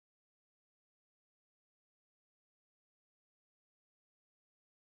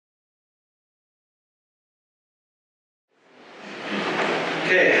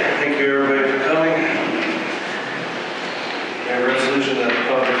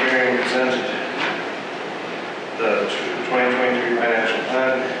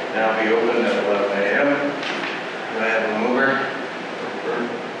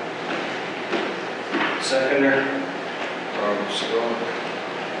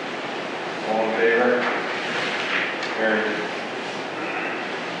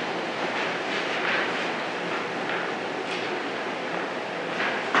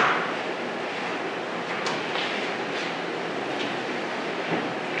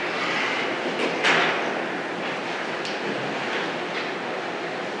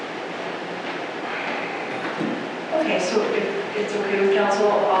okay with council,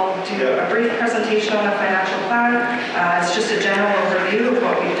 I'll do a brief presentation on the financial plan. It's just a general overview of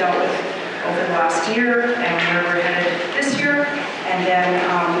what we've dealt with over the last year and where we're headed this year. And then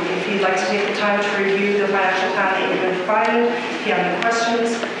if you'd like to take the time to review the financial plan that you've been provided, if you have any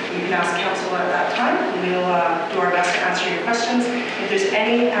questions, you can ask council at that time. We'll do our best to answer your questions. If there's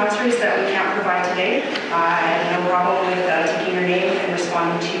any answers that we can't provide today, I have no problem with taking your name and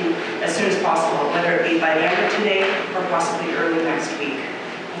responding to you as soon as possible, whether it be by the end of today or possibly early next week.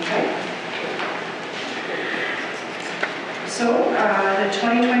 Okay? So, the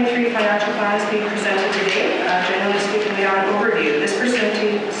 2023 financial plan is being presented today. Generally speaking, we have an overview. This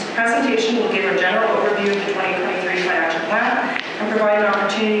presentation will give a general overview of the 2023 financial plan and provide an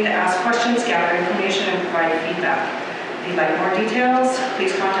opportunity to ask questions, gather information, and provide feedback. If you'd like more details,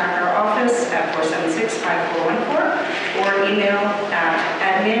 please contact our office at 476-5414 or email at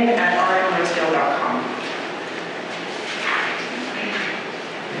admin@rmrosedale.com.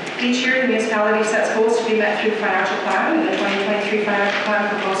 Each year, the municipality sets goals to be met through the financial plan, and the 2023 financial plan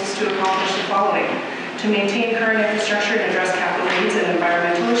proposes to accomplish the following: to maintain current infrastructure and address capital needs and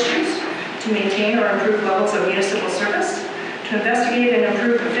environmental issues, to maintain or improve levels of municipal service, to investigate and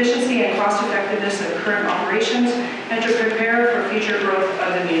improve efficiency and cost effectiveness of current operations, and to prepare for future growth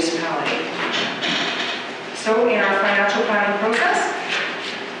of the municipality. So in our financial planning process,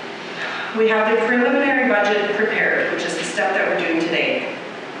 we have the preliminary budget prepared, which is the step that we're doing today.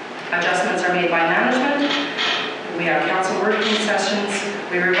 Adjustments are made by management. We have council working sessions.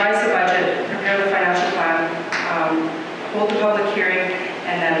 We revise the budget, prepare the financial plan, hold the public hearing,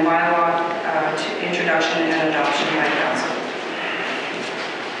 and then bylaw introduction and adoption by council.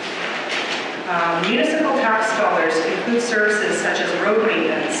 Municipal tax dollars include services such as road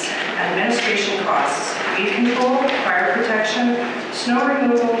maintenance, administration costs, weed control, fire protection, snow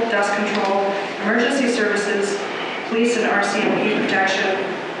removal, dust control, emergency services, police and RCMP protection,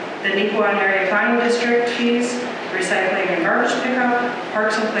 the Nipawin Area Planning District fees, recycling and garbage pickup,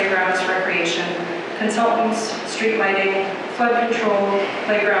 parks and playgrounds, recreation, consultants, street lighting, flood control,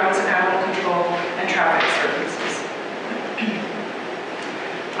 playgrounds, animal control, and traffic services.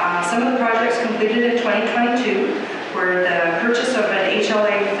 Some of the projects completed in 2022 were the purchase of an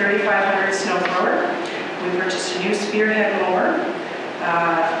HLA 3500 snow thrower. We purchased a new spearhead mower,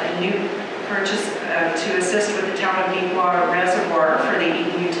 a new purchase to assist with the town of Nipawin reservoir for the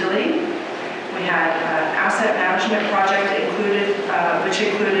Eaton utility. We had an asset management project which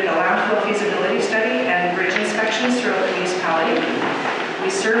included a landfill feasibility study and bridge inspections throughout the municipality. We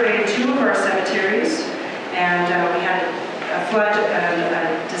surveyed 2 of our cemeteries, and we had a flood and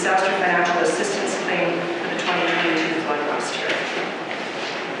a disaster financial assistance claim for the 2022 flood last year.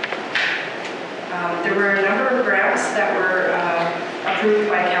 There were a number of grants that were approved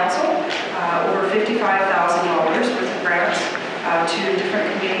by council, over $55,000 worth of grants to different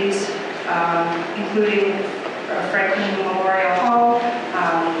committees, including Franklin Memorial Hall.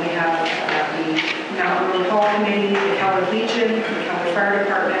 We have the Mountain Road Hall Committee, the Calvert Legion, the Calvert Fire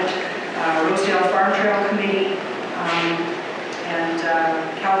Department, Rosedale Farm Trail Committee, and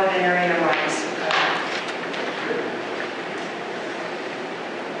Calvert Area Alliance.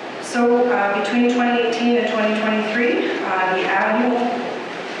 So between 2018 and 2023, the annual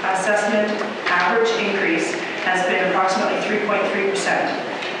assessment average increase has been approximately 3.3%.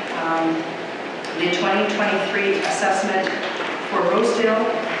 The 2023 assessment for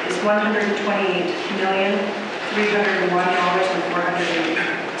Rosedale is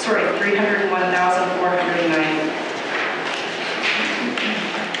 $301,490.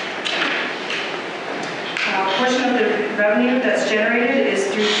 A portion of the revenue that's generated is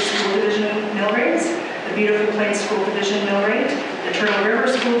through the school division mill rates, the Beautiful Plains School Division mill rate, the Turtle River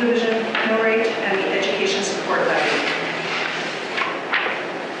School Division mill rate, and the education support levy.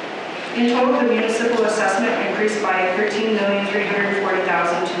 In total, the municipal assessment increased by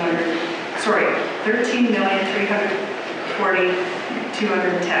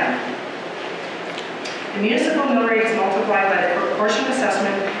 $13,340,210. The municipal mill rate is multiplied by the proportion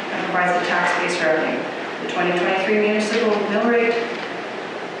assessment and provides the tax-based revenue. The 2023 municipal mill rate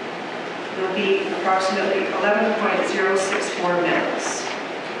will be approximately 11.064 mils.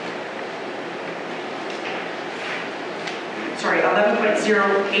 Sorry,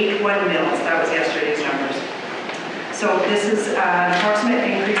 11.081 mils. That was yesterday's numbers. So this is an approximate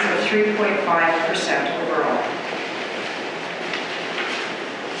increase of 3.5% overall.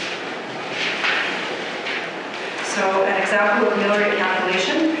 So an example of mill rate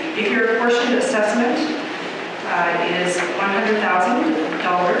calculation: if your apportioned assessment is $100,000,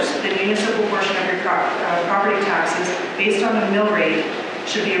 the municipal portion of your property taxes based on the mill rate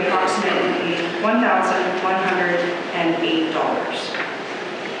should be approximately $1,180. If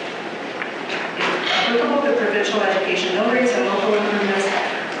applicable, the provincial education mill rates and local improvements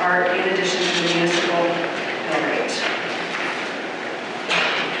are in addition to the municipal mill rate.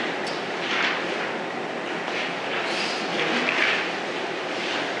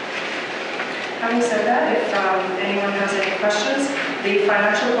 Having said that, if anyone has any questions, the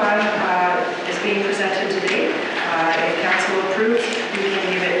financial plan is being presented today. If council approves, we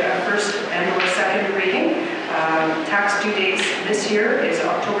can give it a first and/or second reading. Tax due dates this year is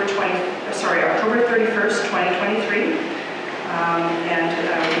October 31st, 2023. And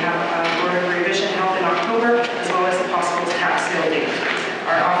we have a board of revision held in October, as well as the possible tax sale date.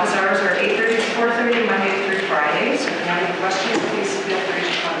 Our office hours are 8:30 to 4:30, Monday through Friday. So if you have any questions, please feel free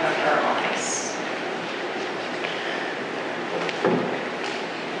to contact our office.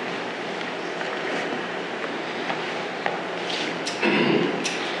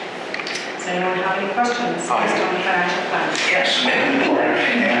 Does anyone have any questions based on the financial plan? Yes, and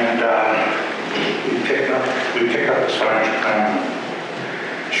we picked up this financial plan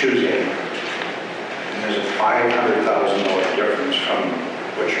Tuesday, and there's a $500,000 difference from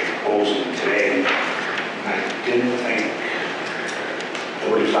what you're proposing today. And I didn't think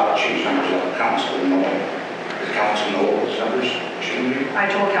nobody thought change numbers on the council would know. Does the council know those numbers shouldn't be? I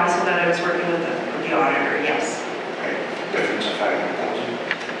told council that I was working with the auditor, yes. Okay, difference of 500,000.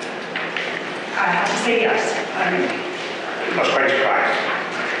 I have to say yes. I was quite surprised.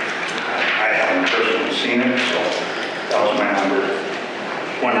 I haven't personally seen it, so that was my number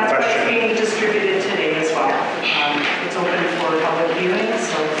one That's question. what's being distributed today as well. It's open for public viewing,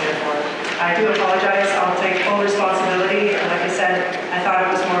 so therefore I do apologize. I'll take full responsibility. Like I said, I thought it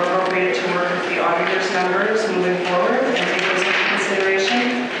was more appropriate to work with the auditor's numbers moving forward and take those into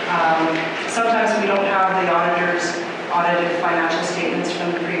consideration. Sometimes we don't have the auditor's audited financial statements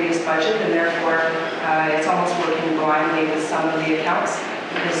from the previous budget, and therefore it's almost working blindly with some of the accounts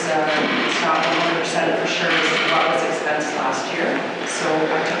because it's not 100% for sure as to what was expensed last year. So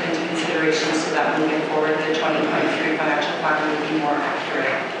I took into consideration so that moving forward the 2023 financial plan would be more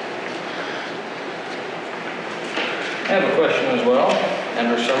accurate. I have a question as well,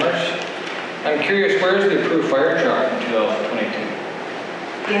 Andrew Summers. I'm curious, where's the approved fire truck in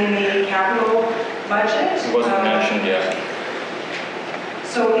 2022? In the capital budget. It wasn't mentioned yet.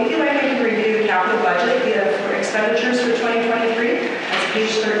 So if you like, I can review the capital budget for expenditures for 2023. That's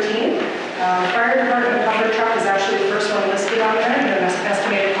page 13. Fire department pumper truck is actually the first one listed on there, and an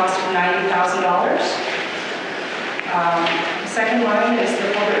estimated cost of $90,000. The second line is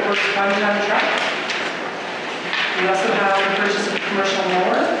the public works one-ton truck. We also have the purchase of a commercial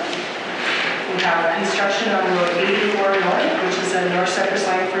mower. We have construction on Road 84 North, which is a North Cypress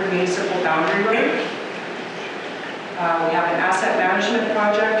Langford Municipal Boundary Road. We have an asset management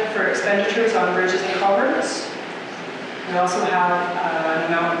project for expenditures on bridges and culverts. We also have an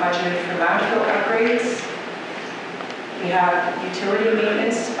amount budgeted for landfill upgrades. We have utility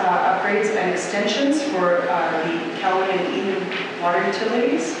maintenance upgrades and extensions for the Kelly and Eden water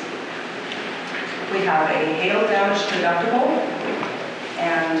utilities. We have a hail damage deductible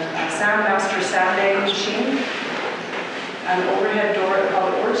and a Soundmaster sandbagging machine, an overhead door at the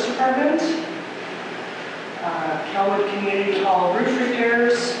Public Works Department, Kelwood Community Hall roof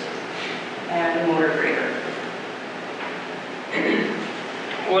repairs, and a motor grader.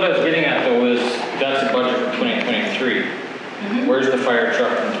 What I was getting at though is that's the budget for 2023. Where's the fire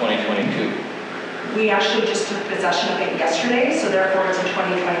truck from 2022? We actually just took possession of it yesterday, so therefore it's a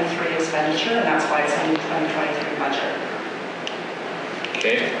 2023 expenditure, and that's why it's in the 2023 budget.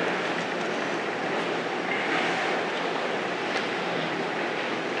 Okay.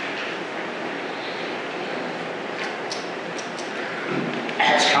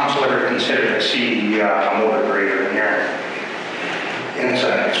 Has council ever considered to see a motor grader in here? And it's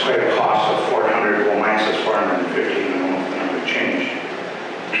quite a cost of $400. Well, mine says $450. I don't know if the number changed.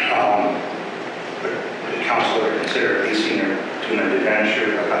 But the council ever considered leasing or doing an adventure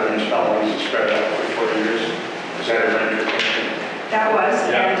of other installers and spread it out for 4 years? Is that ever in your question? That was,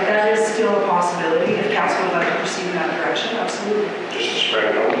 and that is still a possibility if council would like to proceed in that direction, absolutely. Just to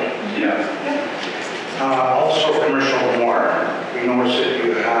spread it out? Yeah. Also, commercial mower. We noticed that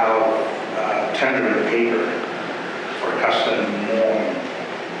you have tender in the paper for custom mowing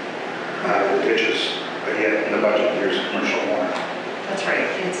the ditches, but yet in the budget there's a commercial mower. That's right.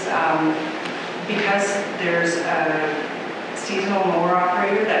 It's because there's a seasonal mower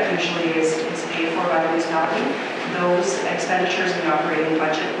operator that usually is paid for by the municipality. Those expenditures in the operating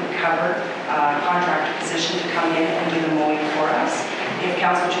budget would cover a contracted position to come in and do the mowing for us. If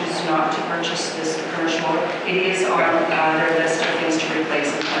council chooses not to purchase this commercial mower, it is on their list of things to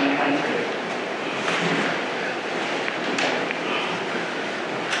replace in 2023.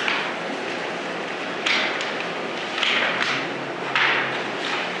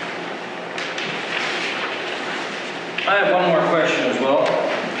 I have one more question as well.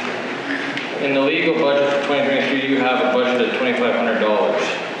 In the legal budget for 2023, you have a budget of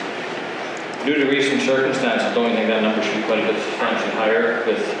 $2,500. Due to recent circumstances, don't you think that number should be quite a bit substantially higher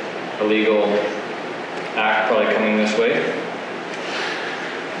with a legal act probably coming this way?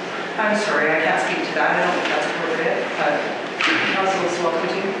 I'm sorry, I can't speak to that. I don't think that's appropriate, but council is welcome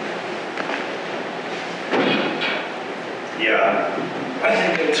to. Yeah, I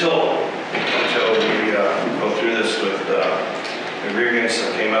think until we go through this with the agreements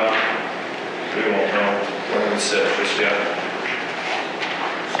that came out, we won't know where we sit just yet.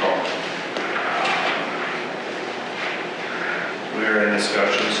 So, we're in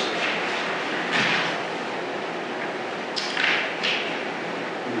discussions.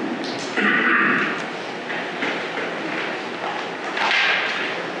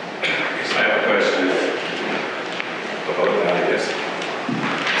 I have a question about that, I guess.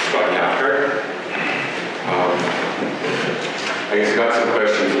 Scott Cathcart. I guess I got some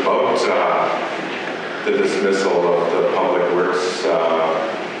questions about the dismissal of the Public Works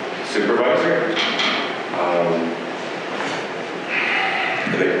supervisor. I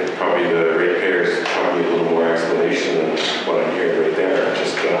think probably the ratepayers probably a little more explanation than what I'm hearing right there.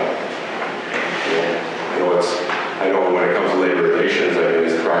 Just, I know when it comes to labor relations, I mean,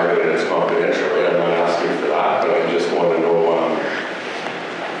 it's private and it's confidential, right? I'm not asking for that, but I just want to know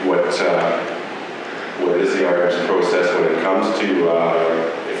what is the RM's process when it comes to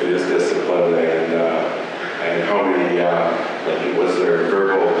if it is discipline and how many like, was there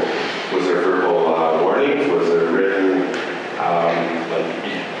verbal warnings? Was there written? Like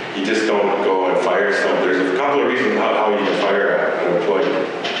you just don't go and fire someone. There's a couple of reasons how you can fire an employee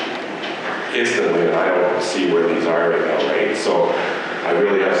instantly, and I don't see where these are right now, right? So I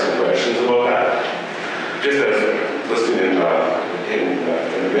really have some questions about that. Just as listening in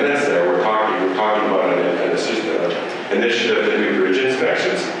the minutes there, we're talking about an initiative to do bridge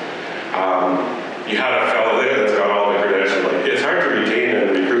inspections. You had a fellow there that's got all the credentials. Like, it's hard to retain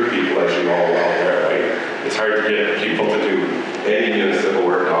and recruit people, as you all well there, right? It's hard to get people to do any municipal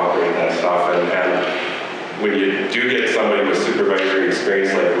work to operate that stuff, and when you do get somebody with supervisory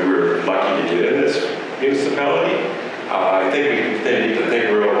experience like we were lucky to get in this municipality, I think we need to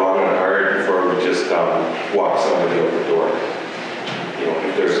think real long and hard before we just walk somebody out the door. You know,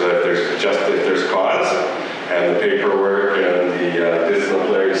 if there's cause and the paperwork and the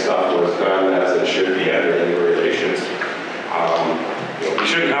disciplinary stuff was done as it should be under labor relations, we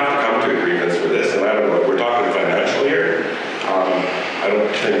shouldn't have to come to agreements for this. And I don't know, we're talking financial here. I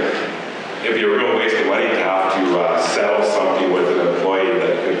don't think it'd be a real waste of money to have to settle something with an employee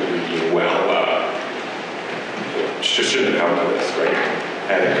that could be just shouldn't come to this, right?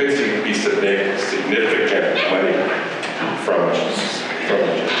 And it could be significant money from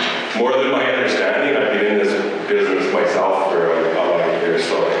more than my understanding. I've been in this business myself for a lot of years,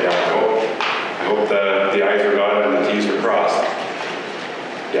 so yeah, I hope the I's were dotted and the T's were crossed.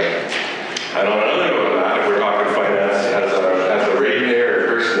 Yeah. And on another note of that, if we're talking finance, as a ratepayer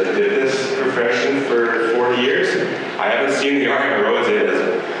person that did this profession for 40 years, I haven't seen the RM roads in as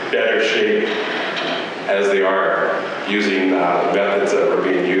better shape as they are using the methods that were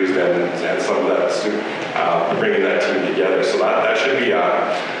being used and some of that, bringing that team together. So that should be,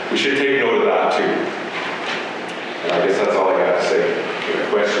 we should take note of that too. And I guess that's all I got to say. If you have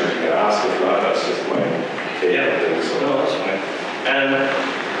questions you can ask, if not, that's just my take on things. So. No, that's fine. And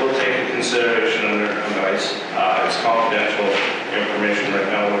we'll take into consideration under advice. It's confidential information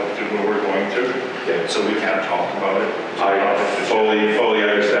right now what we're going through. Yeah. So we can't talk about it. I fully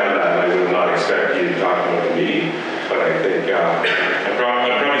understand that. I would not expect you to talk about the meeting, but I think I'm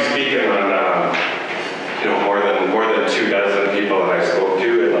probably speaking on more than 24 people that I spoke to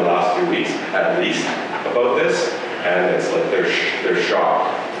in the last few weeks, at least, about this, and it's like they're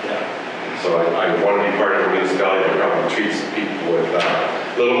shocked. Yeah. So I want to be part of a municipality that probably treats people with a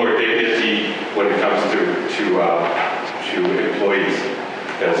little more dignity when it comes to employees.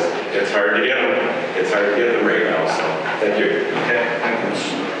 Because it's hard to get them. It's hard to get them right now. So thank you. Okay. Thank you.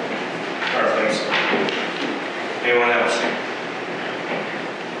 All right. Thanks. Anyone else?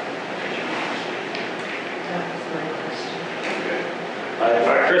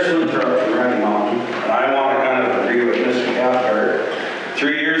 Chris Winthrop from Rocky Mountain, and I want to kind of agree with Mr. Cathcart.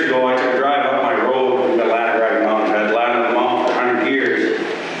 3 years ago, I took a drive up my road in Atlanta, Rocky Mountain. I'd landed on the mountain for 100 years.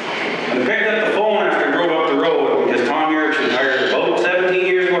 And I picked up the phone after I drove up the road because Tom Yerkes retired about 17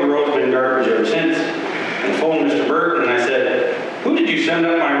 years ago. The road's been garbage ever since. And I phoned Mr. Burton and I said, "Who did you send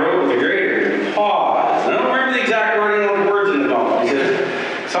up my road with a grader?" And he paused. And I don't remember the exact wording of the words in the phone. He said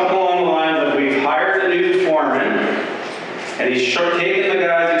something along the lines of, "We've hired a new foreman, and he's taken the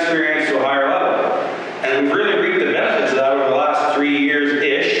guy's experience to a higher level. And we've really reaped the benefits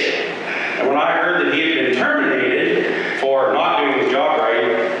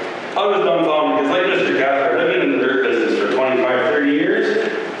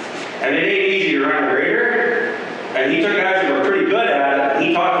easy to run a grader, and he took guys that were pretty good at it, and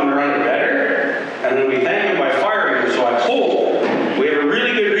he taught them to run it better, and then we thanked him by firing him. So I hope we have a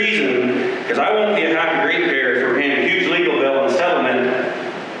really good reason, because I won't be a happy ratepayer if we're paying a huge legal bill and settlement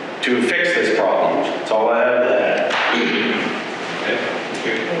to fix this problem. That's all I have to add.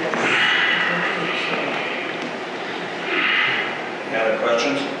 Any other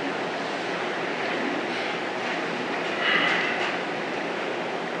questions?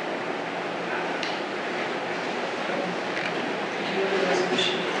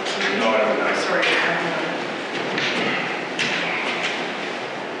 No, I don't know. Sorry.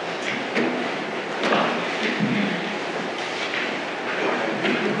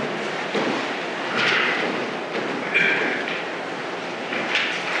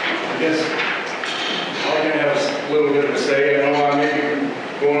 I guess I can have a little bit of a say. I know I may be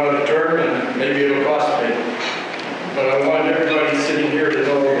going on a term and maybe it'll cost me. But I want everybody sitting here to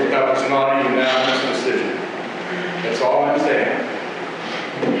know that that was not a unanimous decision. That's all I'm saying.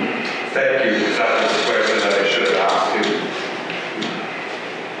 Thank you, because that was the question that I should have asked you.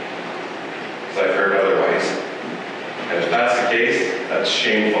 Because I've heard otherwise. And if that's the case, that's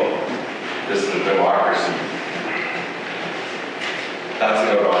shameful. This is a democracy. That's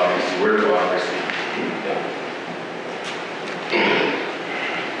no democracy, we're democracy.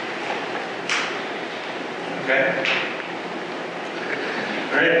 Okay.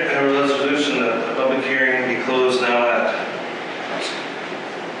 All right, I have a resolution that the public hearing be closed now at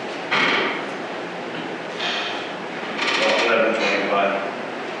 11:25.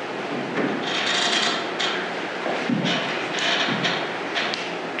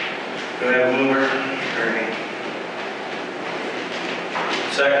 Do I have a mover? Ernie.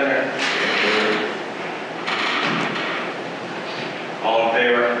 Seconder? All in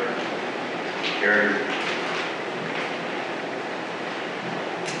favor? Carried.